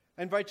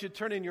I invite you to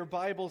turn in your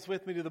Bibles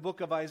with me to the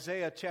book of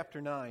Isaiah chapter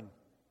 9.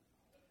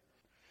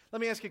 Let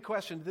me ask you a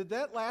question. Did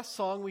that last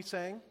song we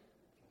sang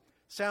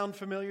sound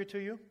familiar to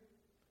you?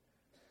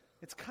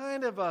 It's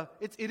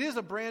it is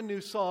a brand new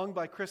song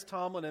by Chris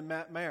Tomlin and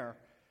Matt Maher,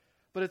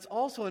 but it's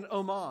also an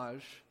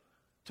homage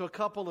to a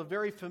couple of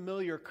very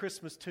familiar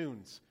Christmas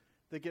tunes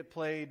that get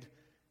played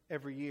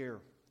every year.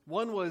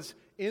 One was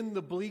In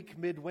the Bleak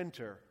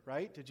Midwinter,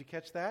 right? Did you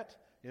catch that?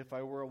 If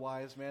I Were a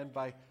Wise Man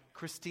by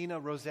Christina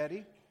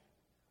Rossetti.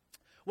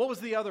 What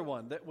was the other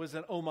one that was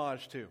an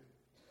homage to?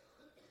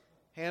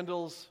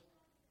 Handel's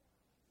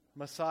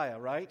Messiah,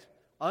 right?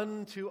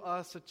 Unto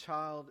us a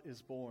child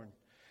is born.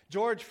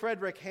 George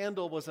Frederick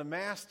Handel was a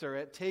master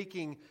at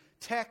taking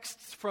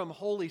texts from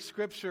Holy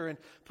Scripture and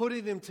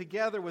putting them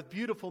together with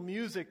beautiful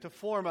music to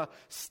form a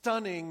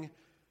stunning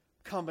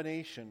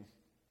combination.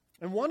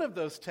 And one of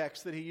those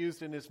texts that he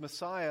used in his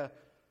Messiah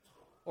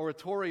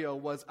oratorio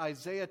was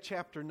Isaiah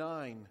chapter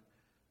 9,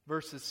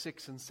 verses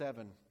 6 and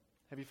 7.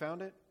 Have you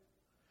found it?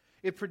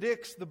 It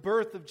predicts the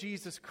birth of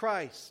Jesus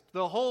Christ,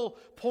 the whole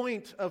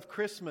point of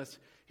Christmas.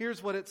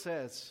 Here's what it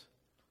says.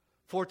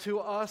 For to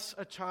us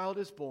a child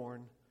is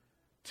born,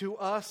 to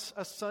us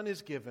a son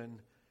is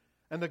given,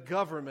 and the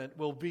government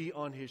will be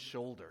on his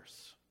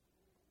shoulders.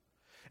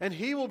 And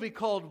he will be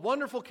called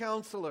Wonderful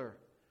Counselor,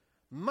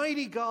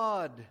 Mighty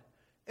God,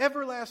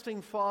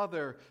 Everlasting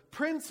Father,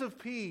 Prince of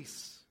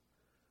Peace.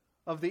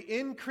 Of the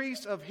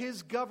increase of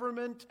his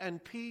government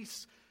and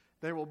peace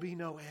there will be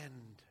no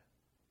end.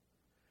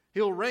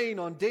 He'll reign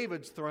on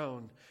David's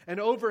throne and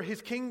over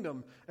his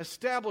kingdom,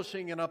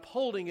 establishing and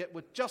upholding it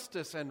with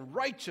justice and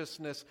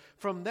righteousness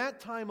from that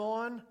time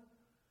on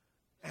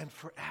and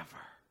forever.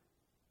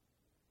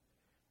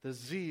 The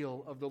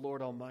zeal of the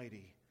Lord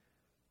Almighty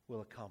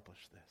will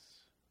accomplish this.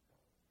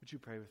 Would you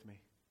pray with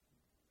me?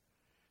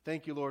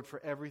 Thank you, Lord,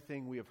 for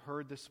everything we have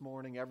heard this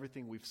morning,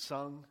 everything we've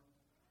sung,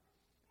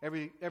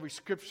 every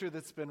scripture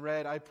that's been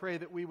read. I pray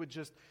that we would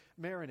just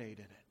marinate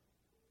in it,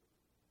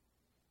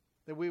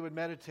 that we would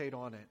meditate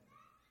on it,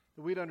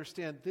 that we'd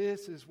understand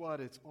this is what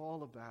it's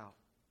all about.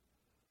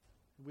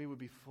 We would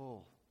be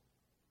full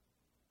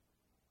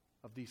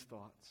of these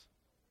thoughts.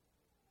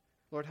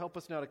 Lord, help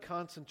us now to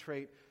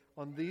concentrate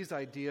on these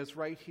ideas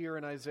right here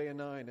in Isaiah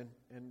 9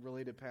 and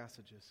related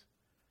passages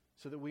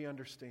so that we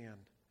understand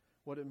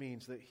what it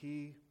means that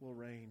He will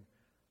reign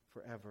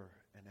forever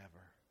and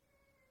ever.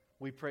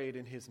 We pray it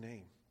in His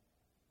name.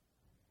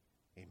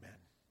 Amen.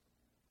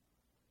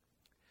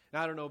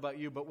 Now, I don't know about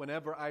you, but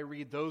whenever I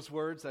read those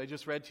words that I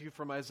just read to you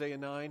from Isaiah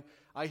 9,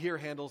 I hear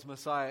Handel's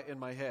Messiah in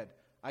my head.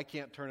 I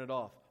can't turn it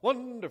off.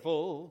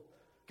 Wonderful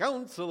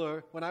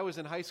Counselor. When I was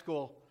in high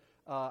school,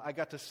 I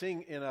got to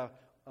sing in a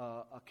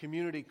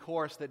community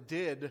chorus that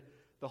did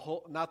the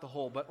whole, not the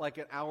whole, but like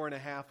an hour and a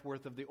half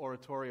worth of the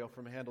oratorio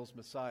from Handel's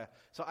Messiah.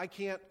 So I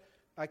can't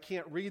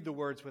read the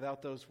words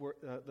without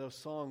those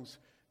songs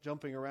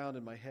jumping around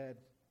in my head.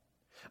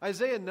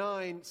 Isaiah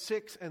 9,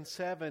 6 and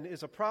 7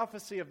 is a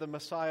prophecy of the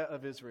Messiah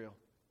of Israel,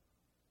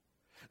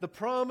 the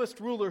promised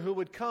ruler who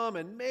would come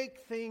and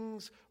make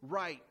things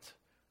right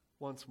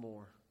once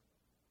more.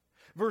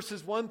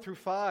 Verses 1 through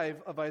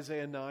 5 of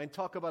Isaiah 9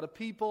 talk about a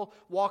people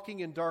walking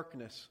in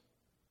darkness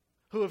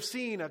who have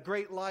seen a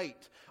great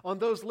light. On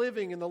those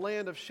living in the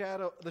land of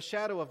the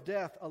shadow of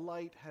death, a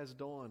light has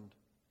dawned.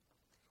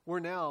 We're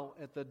now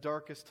at the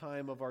darkest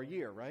time of our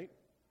year, right?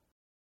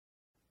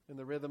 In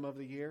the rhythm of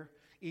the year.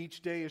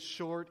 Each day is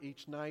short,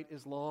 each night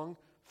is long.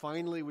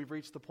 Finally, we've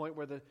reached the point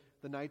where the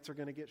nights are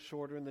going to get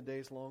shorter and the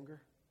days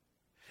longer.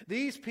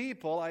 These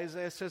people,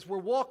 Isaiah says, were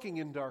walking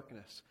in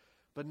darkness.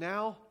 But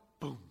now,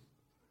 boom,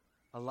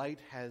 a light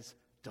has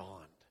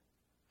dawned.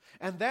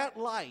 And that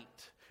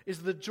light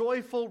is the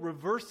joyful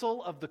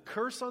reversal of the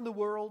curse on the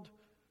world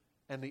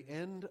and the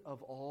end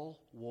of all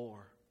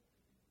war.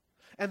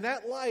 And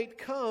that light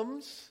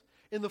comes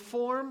in the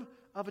form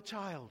of a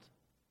child,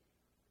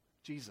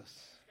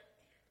 Jesus.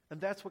 And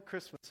that's what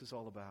Christmas is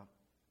all about.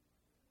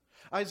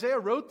 Isaiah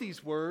wrote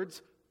these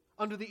words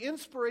under the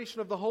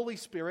inspiration of the Holy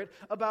Spirit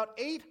about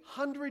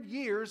 800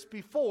 years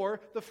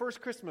before the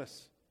first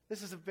Christmas.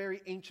 This is a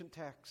very ancient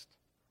text.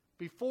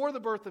 Before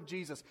the birth of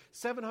Jesus,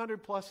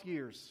 700 plus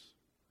years.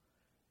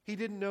 He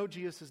didn't know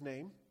Jesus'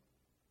 name,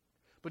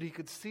 but he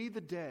could see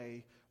the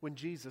day when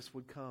Jesus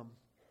would come.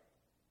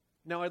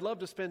 Now, I'd love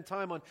to spend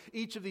time on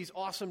each of these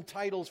awesome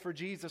titles for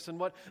Jesus and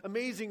what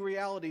amazing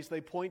realities they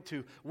point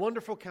to.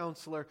 Wonderful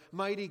Counselor,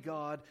 Mighty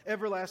God,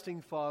 Everlasting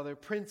Father,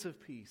 Prince of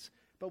Peace.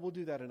 But we'll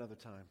do that another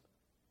time.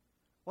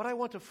 What I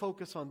want to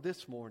focus on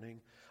this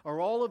morning are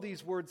all of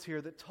these words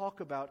here that talk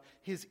about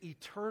His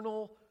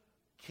eternal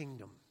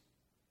kingdom.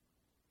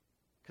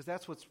 Because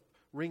that's what's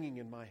ringing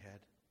in my head.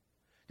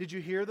 Did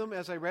you hear them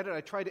as I read it?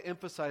 I tried to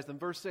emphasize them.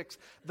 Verse 6,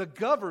 the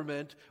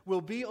government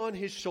will be on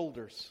His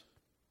shoulders.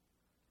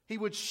 He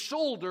would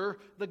shoulder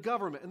the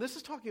government. And this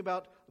is talking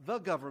about the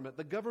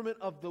government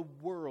of the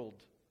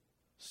world.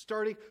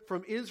 Starting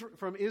from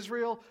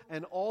Israel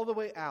and all the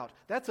way out.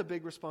 That's a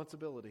big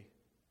responsibility.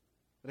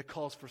 And it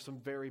calls for some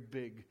very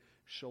big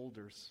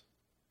shoulders.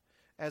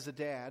 As a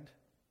dad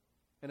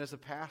and as a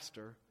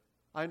pastor,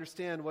 I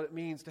understand what it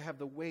means to have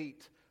the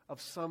weight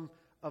of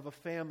a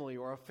family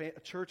or a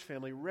church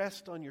family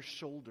rest on your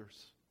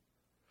shoulders.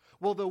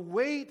 Well, the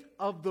weight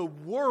of the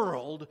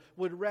world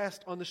would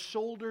rest on the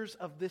shoulders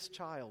of this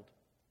child.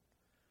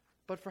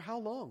 But for how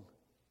long?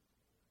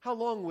 How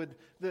long would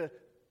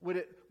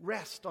it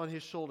rest on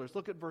his shoulders?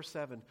 Look at verse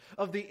 7.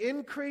 Of the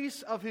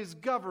increase of his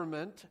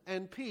government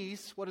and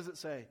peace, what does it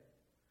say?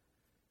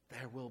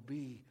 There will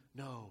be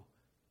no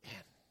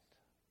end.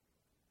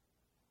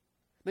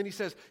 Then he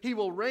says, he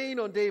will reign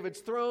on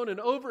David's throne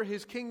and over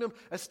his kingdom,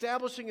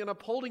 establishing and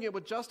upholding it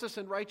with justice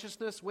and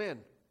righteousness.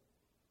 When?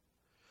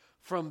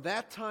 From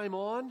that time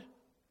on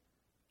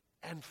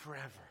and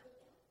forever.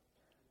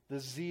 The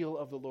zeal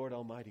of the Lord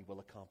Almighty will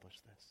accomplish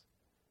this.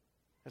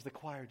 As the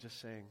choir just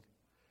sang,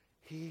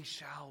 he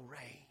shall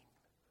reign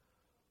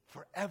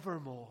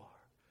forevermore,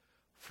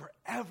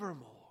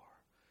 forevermore.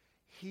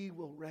 He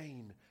will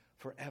reign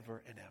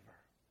forever and ever.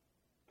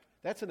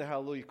 That's in the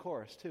Hallelujah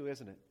chorus too,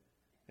 isn't it?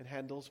 In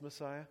Handel's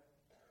Messiah.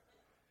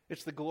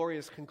 It's the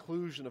glorious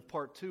conclusion of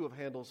part 2 of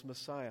Handel's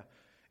Messiah.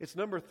 It's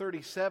number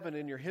 37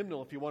 in your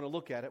hymnal if you want to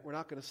look at it. We're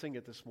not going to sing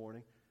it this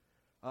morning.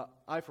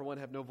 I, for one,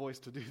 have no voice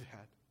to do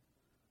that.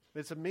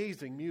 It's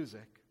amazing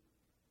music.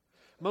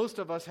 Most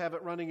of us have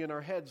it running in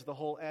our heads the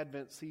whole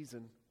Advent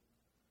season.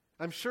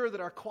 I'm sure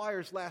that our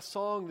choir's last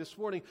song this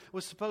morning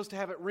was supposed to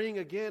have it ring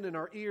again in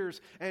our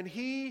ears. And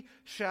he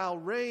shall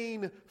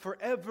reign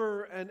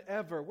forever and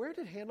ever. Where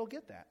did Handel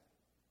get that?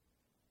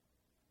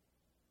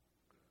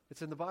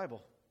 It's in the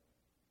Bible.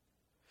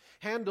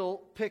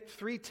 Handel picked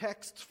 3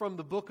 texts from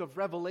the book of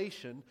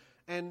Revelation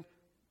and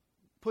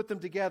put them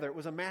together. It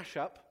was a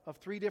mashup of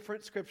 3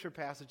 different scripture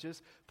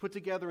passages put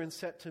together and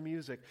set to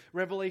music.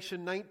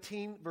 Revelation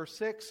 19, verse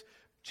 6,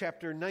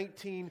 chapter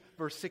 19,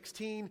 verse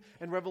 16,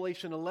 and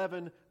Revelation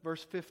 11,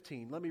 verse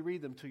 15. Let me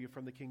read them to you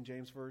from the King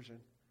James Version,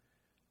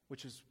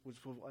 which was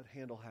what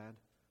Handel had.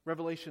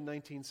 Revelation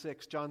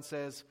 19:6, John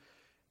says,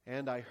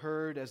 "And I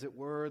heard, as it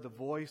were, the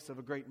voice of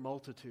a great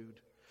multitude,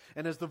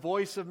 and as the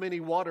voice of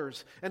many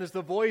waters, and as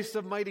the voice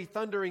of mighty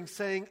thundering,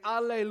 saying,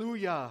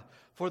 Alleluia,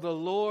 for the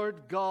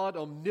Lord God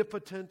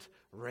omnipotent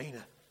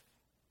reigneth."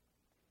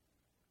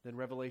 Then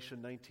Revelation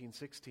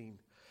 19:16,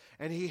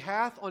 "And he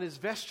hath on his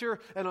vesture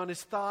and on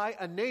his thigh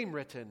a name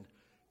written,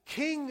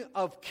 King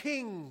of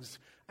kings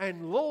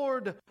and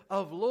Lord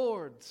of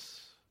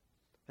lords."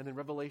 And then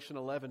Revelation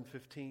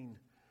 11:15,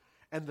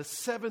 "And the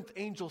 7th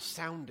angel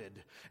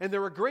sounded, and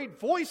there were great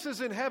voices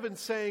in heaven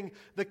saying,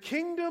 The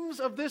kingdoms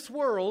of this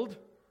world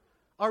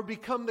are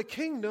become the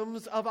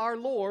kingdoms of our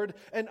Lord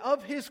and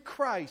of his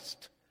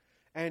Christ,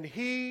 and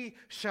he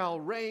shall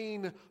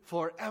reign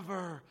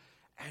forever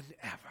and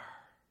ever."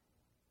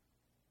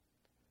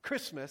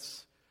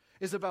 Christmas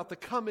is about the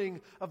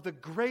coming of the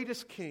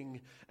greatest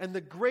king and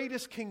the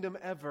greatest kingdom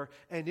ever,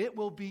 and it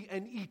will be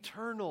an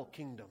eternal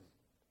kingdom.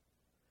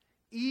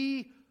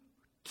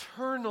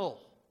 Eternal.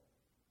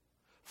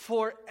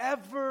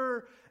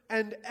 Forever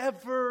and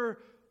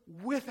ever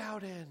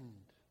without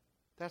end.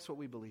 That's what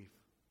we believe.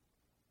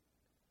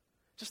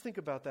 Just think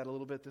about that a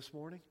little bit this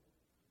morning.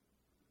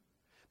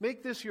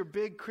 Make this your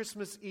big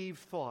Christmas Eve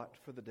thought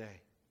for the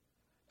day.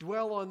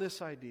 Dwell on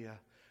this idea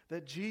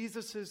that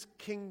Jesus'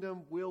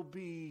 kingdom will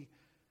be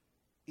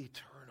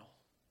eternal.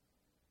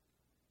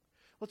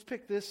 Let's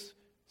pick this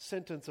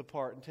sentence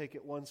apart and take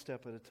it one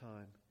step at a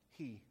time.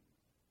 He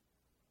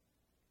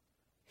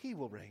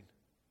will reign.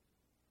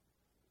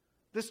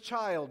 This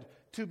child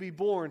to be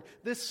born,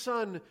 this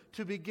son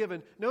to be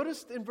given.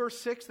 Notice in verse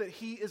 6 that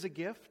he is a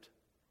gift.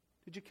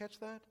 Did you catch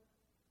that?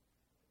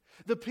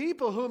 The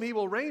people whom he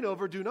will reign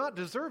over do not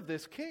deserve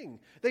this king.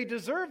 They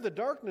deserve the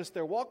darkness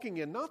they're walking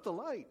in, not the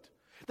light.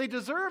 They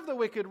deserve the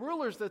wicked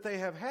rulers that they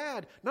have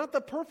had, not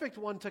the perfect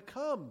one to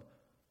come.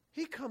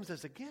 He comes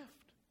as a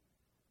gift.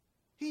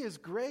 He is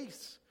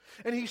grace.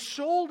 And he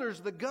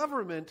shoulders the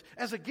government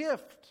as a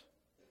gift.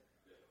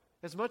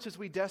 As much as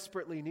we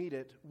desperately need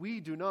it, we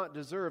do not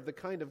deserve the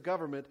kind of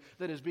government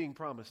that is being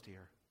promised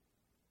here.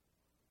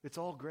 It's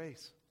all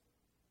grace.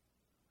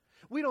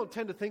 We don't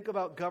tend to think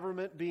about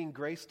government being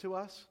grace to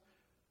us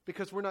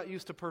because we're not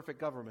used to perfect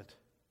government.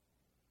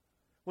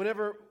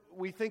 Whenever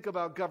we think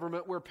about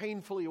government, we're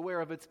painfully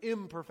aware of its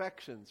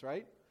imperfections,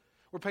 right?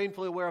 We're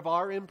painfully aware of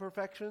our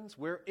imperfections.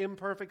 We're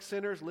imperfect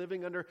sinners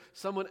living under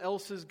someone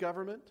else's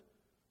government,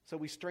 so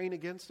we strain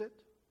against it.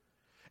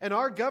 And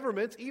our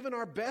governments, even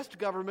our best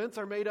governments,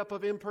 are made up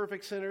of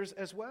imperfect sinners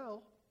as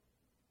well.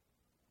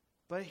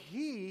 But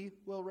he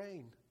will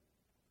reign.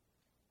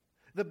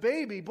 The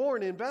baby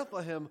born in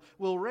Bethlehem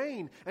will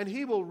reign, and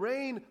he will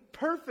reign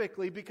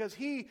perfectly because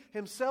he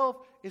himself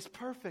is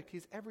perfect.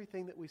 He's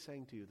everything that we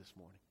sang to you this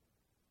morning.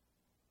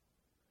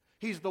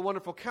 He's the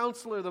wonderful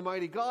counselor, the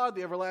mighty God,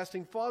 the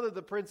everlasting Father,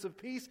 the Prince of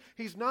Peace.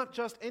 He's not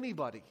just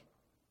anybody.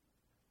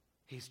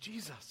 He's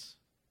Jesus.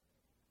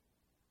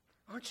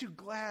 Aren't you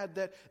glad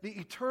that the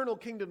eternal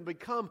kingdom to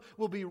come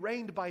will be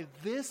reigned by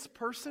this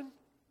person?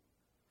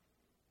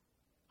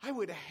 I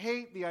would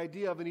hate the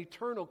idea of an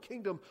eternal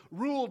kingdom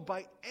ruled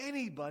by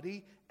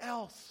anybody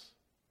else.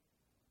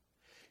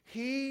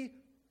 He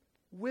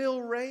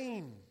will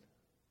reign.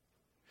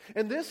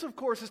 And this, of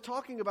course, is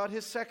talking about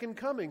his second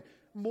coming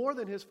more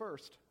than his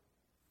first.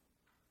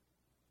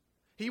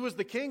 He was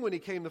the king when he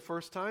came the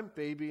first time,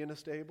 baby in a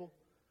stable.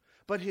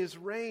 But his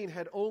reign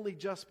had only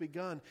just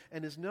begun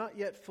and is not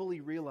yet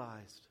fully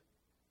realized.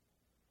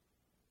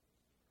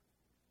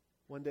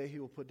 One day he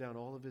will put down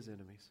all of his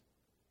enemies.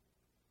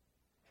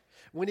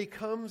 When he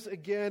comes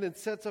again and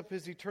sets up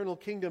his eternal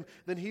kingdom,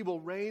 then he will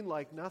reign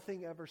like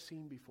nothing ever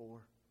seen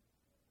before.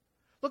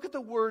 Look at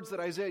the words that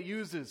Isaiah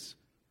uses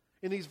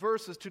in these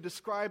verses to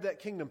describe that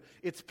kingdom.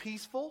 It's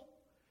peaceful,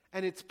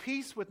 and it's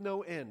peace with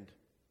no end.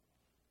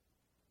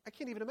 I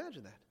can't even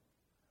imagine that.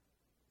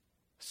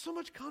 So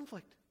much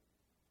conflict.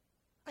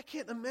 I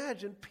can't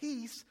imagine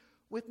peace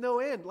with no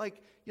end.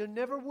 Like, you're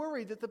never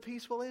worried that the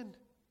peace will end.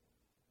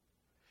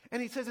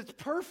 And he says it's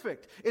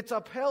perfect. It's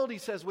upheld, he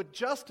says, with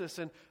justice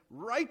and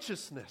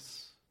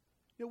righteousness.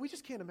 We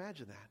just can't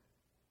imagine that.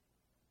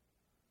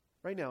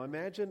 Right now,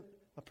 imagine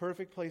a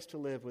perfect place to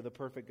live with a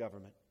perfect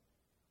government.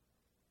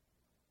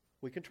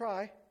 We can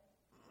try.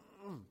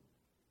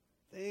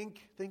 Think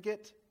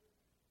it.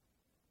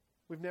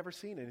 We've never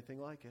seen anything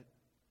like it.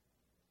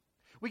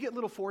 We get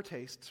little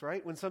foretastes,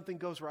 right? When something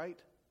goes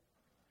right.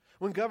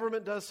 When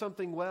government does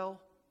something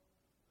well.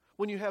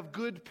 When you have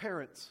good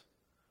parents,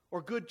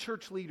 or good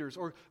church leaders,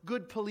 or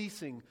good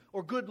policing,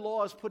 or good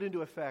laws put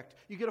into effect.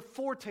 You get a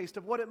foretaste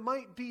of what it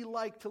might be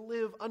like to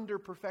live under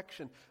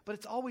perfection, but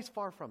it's always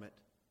far from it.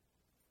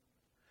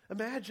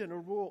 Imagine a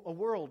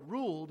world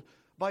ruled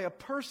by a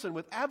person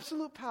with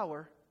absolute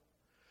power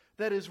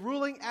that is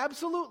ruling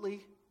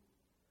absolutely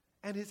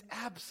and is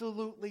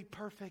absolutely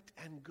perfect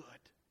and good.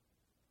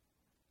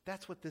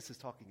 That's what this is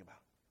talking about.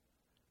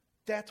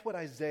 That's what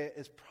Isaiah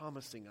is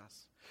promising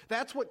us.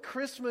 That's what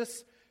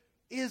Christmas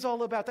is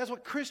all about. That's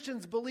what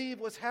Christians believe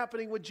was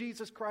happening when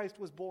Jesus Christ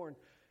was born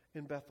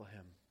in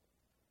Bethlehem.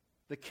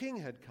 The King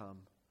had come.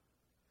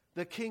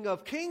 The King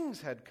of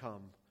Kings had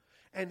come.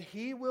 And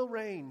he will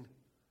reign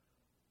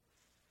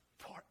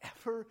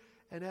forever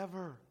and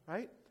ever.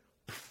 Right?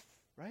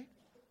 Right?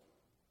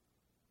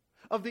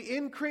 Of the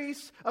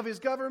increase of his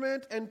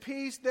government and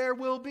peace, there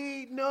will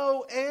be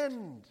no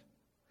end.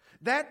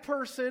 That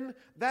person,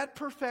 that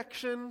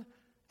perfection,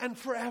 and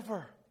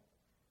forever.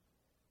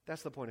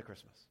 That's the point of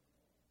Christmas.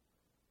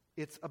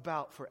 It's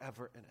about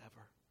forever and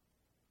ever.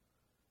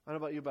 I don't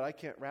know about you, but I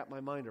can't wrap my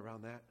mind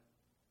around that.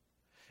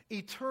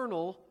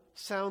 Eternal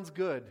sounds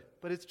good,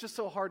 but it's just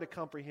so hard to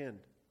comprehend.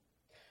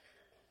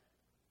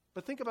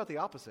 But think about the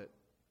opposite.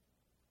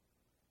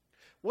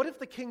 What if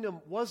the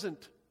kingdom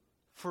wasn't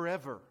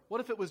forever?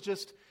 What if it was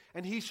just,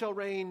 and he shall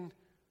reign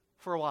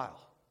for a while?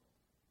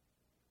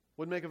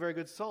 Wouldn't make a very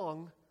good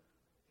song.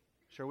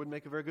 Sure wouldn't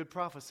make a very good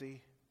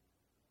prophecy.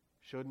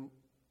 Sure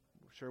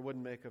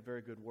wouldn't make a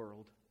very good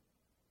world.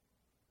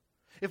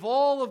 If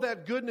all of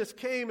that goodness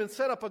came and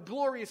set up a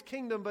glorious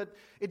kingdom, but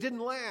it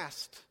didn't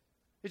last,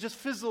 it just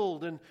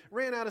fizzled and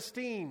ran out of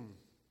steam,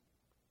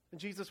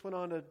 and Jesus went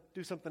on to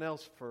do something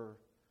else for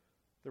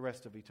the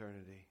rest of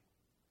eternity.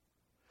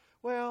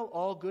 Well,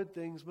 all good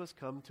things must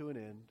come to an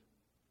end.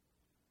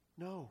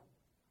 No.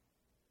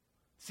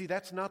 See,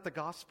 that's not the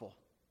gospel.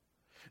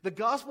 The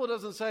gospel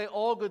doesn't say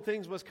all good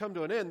things must come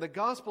to an end. The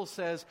gospel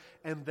says,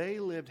 and they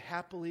lived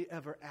happily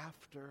ever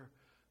after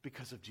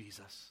because of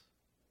Jesus.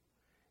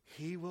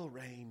 He will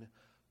reign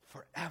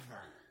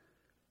forever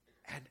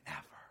and ever.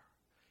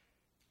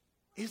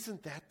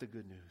 Isn't that the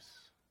good news?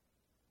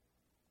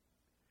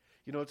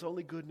 It's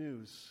only good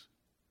news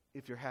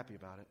if you're happy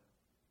about it.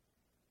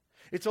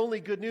 It's only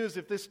good news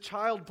if this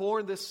child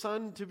born, this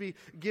son to be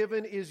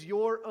given, is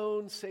your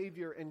own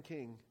Savior and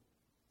King.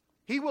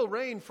 He will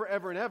reign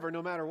forever and ever,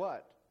 no matter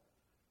what.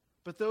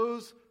 But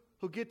those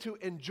who get to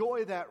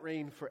enjoy that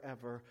reign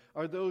forever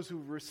are those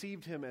who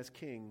received him as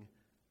King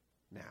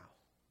now.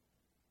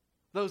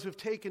 Those who've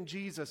taken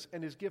Jesus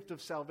and his gift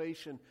of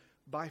salvation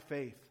by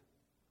faith.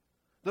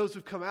 Those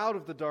who've come out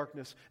of the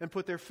darkness and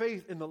put their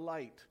faith in the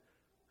light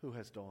who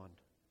has dawned.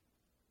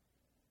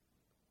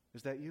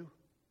 Is that you?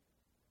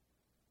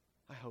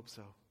 I hope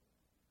so.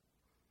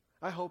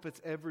 I hope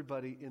it's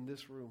everybody in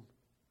this room.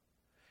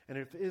 And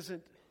if it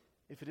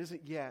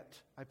isn't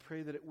yet, I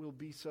pray that it will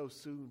be so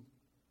soon.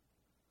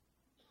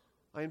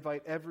 I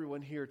invite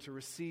everyone here to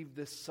receive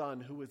this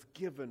Son who was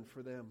given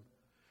for them,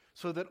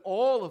 so that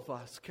all of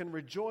us can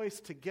rejoice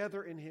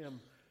together in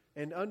him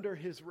and under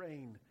his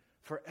reign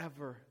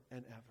forever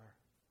and ever.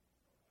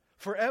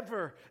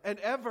 Forever and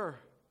ever.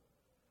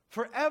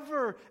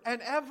 Forever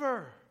and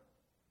ever.